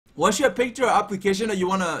once you have picked your application that you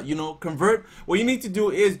want to, convert, what you need to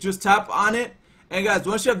do is just tap on it. And guys,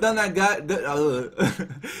 once you have done that,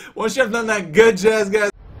 once you have done that good jazz,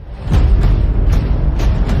 guys.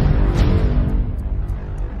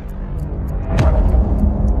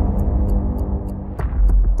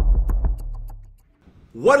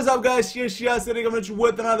 What is up, guys? Here Shia sitting coming at you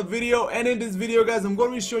with another video, and in this video, guys, I'm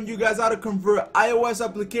going to be showing you guys how to convert iOS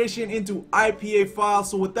application into IPA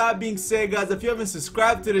files. So with that being said, guys, if you haven't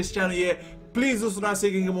subscribed to this channel yet, please do so now so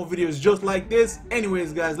you can get more videos just like this.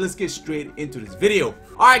 Anyways, guys, let's get straight into this video.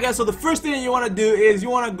 Alright, guys, so the first thing that you want to do is you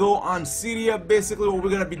want to go on Cydia. Basically, what we're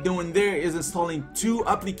going to be doing there is installing 2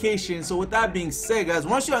 applications. So with that being said, guys,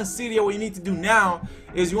 once you're on Cydia, what you need to do now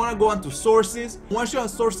is you want to go onto sources. Once you're on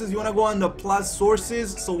sources, you want to go on the plus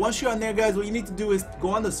sources. So once you're on there, guys, what you need to do is go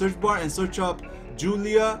on the search bar and search up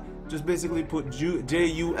Julia. Just basically put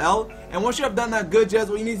J-U-L, and once you have done that good jazz,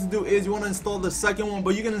 what you need to do is you want to install the second one,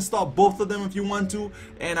 but you can install both of them if you want to.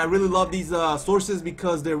 And I really love these sources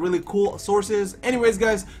because they're really cool sources. Anyways,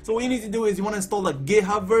 guys, so what you need to do is you want to install the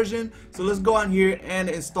Github version. So let's go on here and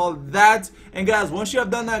install that. And guys, once you have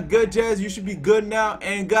done that good jazz, you should be good now.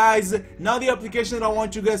 And guys, now the application that I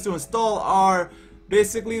want you guys to install are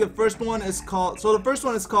basically the first one is called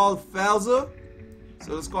Falza.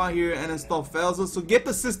 So let's go on here and install Falza. So get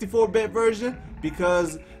the 64-bit version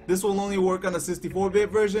because this will only work on the 64-bit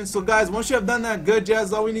version. So guys, once you have done that good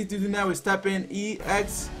jazz, all we need to do now is type in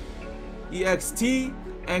ext.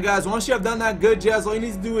 And guys, once you have done that good jazz, all you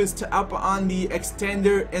need to do is tap on the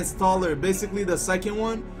extender installer, basically the second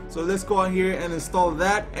one. So let's go on here and install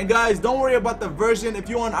that. And guys, don't worry about the version. If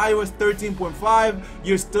you're on iOS 13.5,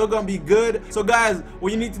 you're still gonna be good. So guys,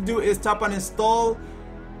 what you need to do is tap on install.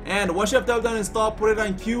 And once you have tapped on install, put it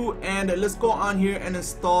on queue, and let's go on here and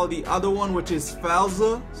install the other one, which is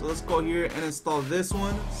Falza. So let's go here and install this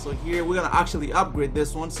one. So here we're gonna actually upgrade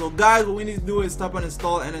this one. So guys, what we need to do is tap on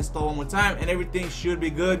install and install one more time, and everything should be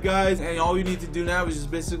good, guys. And all you need to do now is just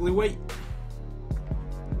basically wait.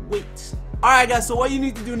 Alright, guys, so what you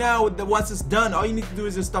need to do now, once it's done, all you need to do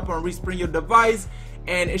is just tap on respring your device,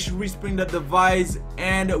 and it should respring the device.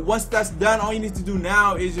 And once that's done, all you need to do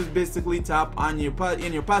now is just basically tap on your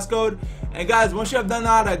passcode. And guys, once you have done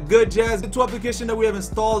all that good jazz, the 2 applications that we have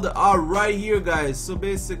installed are right here, guys. So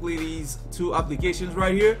basically these 2 applications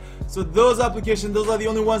right here, so those applications, those are the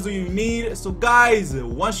only ones that you need. So guys,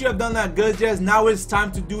 once you have done that good jazz, now it's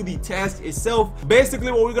time to do the test itself.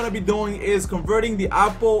 Basically what we're gonna be doing is converting the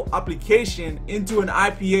Apple application into an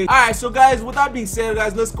IPA. Alright, so guys, with that being said,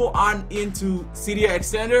 guys, let's go on into Cydia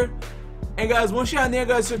Extender. And guys, once you're on there,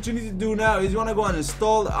 guys, what you need to do now is you want to go and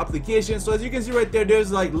install the application. So as you can see right there, there's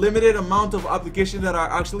like limited amount of applications that are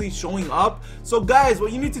actually showing up. So guys,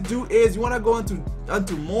 what you need to do is you want to go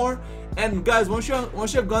onto more. And guys, once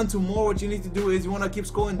you've gone to more, what you need to do is you want to keep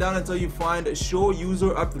scrolling down until you find show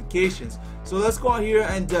user applications. So let's go on here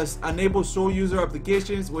and just enable show user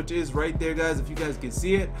applications, which is right there, guys, if you guys can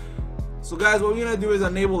see it. So guys, what we're gonna do is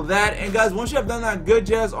enable that. And guys, once you have done that good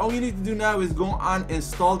jazz, all we need to do now is go on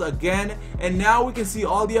installed again, and now we can see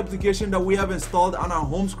all the application that we have installed on our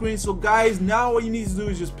home screen. So guys, now what you need to do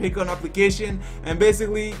is just pick an application, and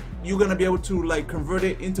basically you're gonna be able to like convert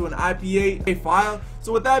it into an IPA file.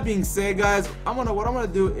 So with that being said, guys, what I'm gonna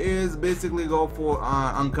do is basically go for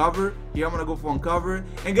uncover. Here I'm gonna go for uncover.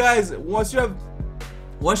 And guys, once you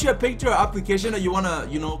have picked your application that you want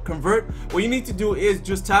to, convert, what you need to do is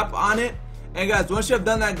just tap on it. And guys, once you have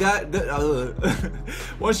done that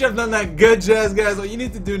good jazz, guys, what you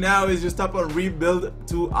need to do now is just tap on rebuild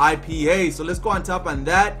to IPA. So let's go and tap on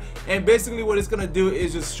that, and basically what it's gonna do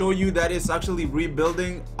is just show you that it's actually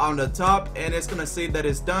rebuilding on the top, and it's gonna say that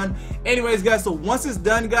it's done. Anyways, guys, so once it's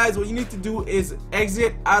done, guys, what you need to do is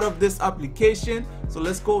exit out of this application. So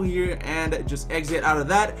let's go here and just exit out of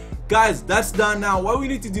that. Guys, that's done. Now what we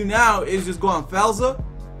need to do now is just go on Falza.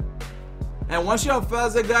 And once you're on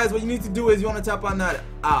Falza, guys, what you need to do is you want to tap on that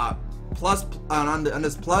plus on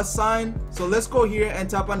this plus sign. So let's go here and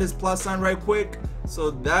tap on this plus sign right quick.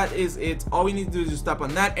 So that is it. All we need to do is just tap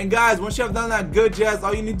on that. And guys, once you have done that good jazz,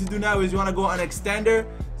 all you need to do now is you want to go on extender.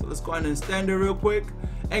 So let's go on extender real quick.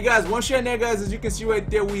 And guys, once you're in there, guys, as you can see right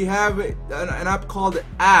there, we have an app called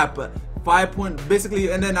app 5.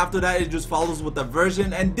 Basically, and then after that it just follows with the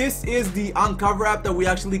version. And this is the Uncover app that we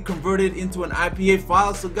actually converted into an IPA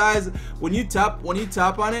file. So guys, when you tap on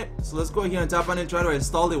it, so let's go here and tap on it and try to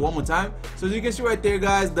install it one more time. So as you can see right there,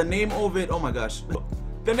 guys, the name of it, oh my gosh,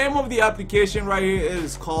 the name of the application right here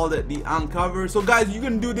is called the Uncover. So guys, you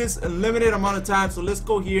can do this a limited amount of time. So let's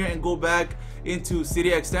go here and go back into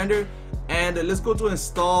Cydia Extender, and let's go to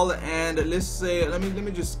install, and let's say let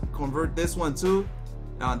me just convert this one too.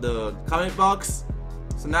 The comment box.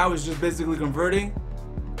 So now it's just basically converting,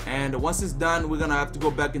 and once it's done, we're gonna have to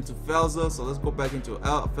go back into Felza. So let's go back into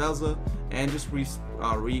Felza and just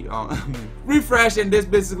refresh, and this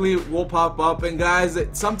basically will pop up. And guys,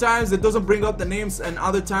 sometimes it doesn't bring up the names, and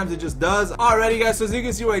other times it just does. Alrighty guys, so as you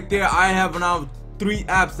can see right there, I have now 3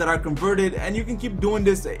 apps that are converted, and you can keep doing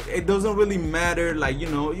this. It doesn't really matter, like, you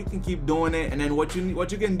know, you can keep doing it. And then what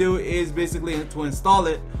you can do is basically to install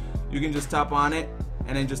it, you can just tap on it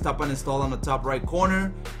and then just tap on install on the top right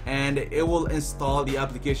corner, and it will install the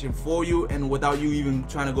application for you, and without you even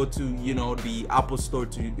trying to go to, you know, the Apple Store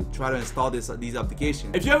to try to install these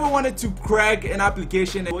applications. If you ever wanted to crack an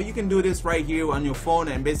application, well, you can do this right here on your phone,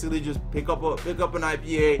 and basically just pick up an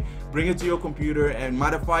IPA, bring it to your computer and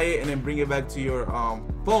modify it, and then bring it back to your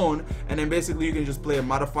phone, and then basically you can just play a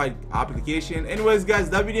modified application. Anyways guys,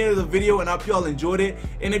 that video is a video, and I hope you all enjoyed it,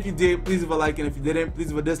 and if you did, please leave a like, and if you didn't, please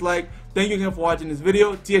leave a dislike. Thank you again for watching this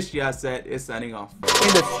video. TSG Asset is signing off.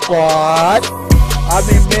 In the spot, I've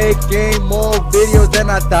been making more videos than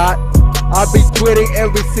I thought. I've been tweeting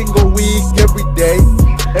every single week, every day.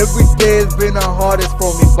 Every day has been the hardest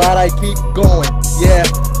for me, but I keep going. Yeah,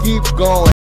 keep going.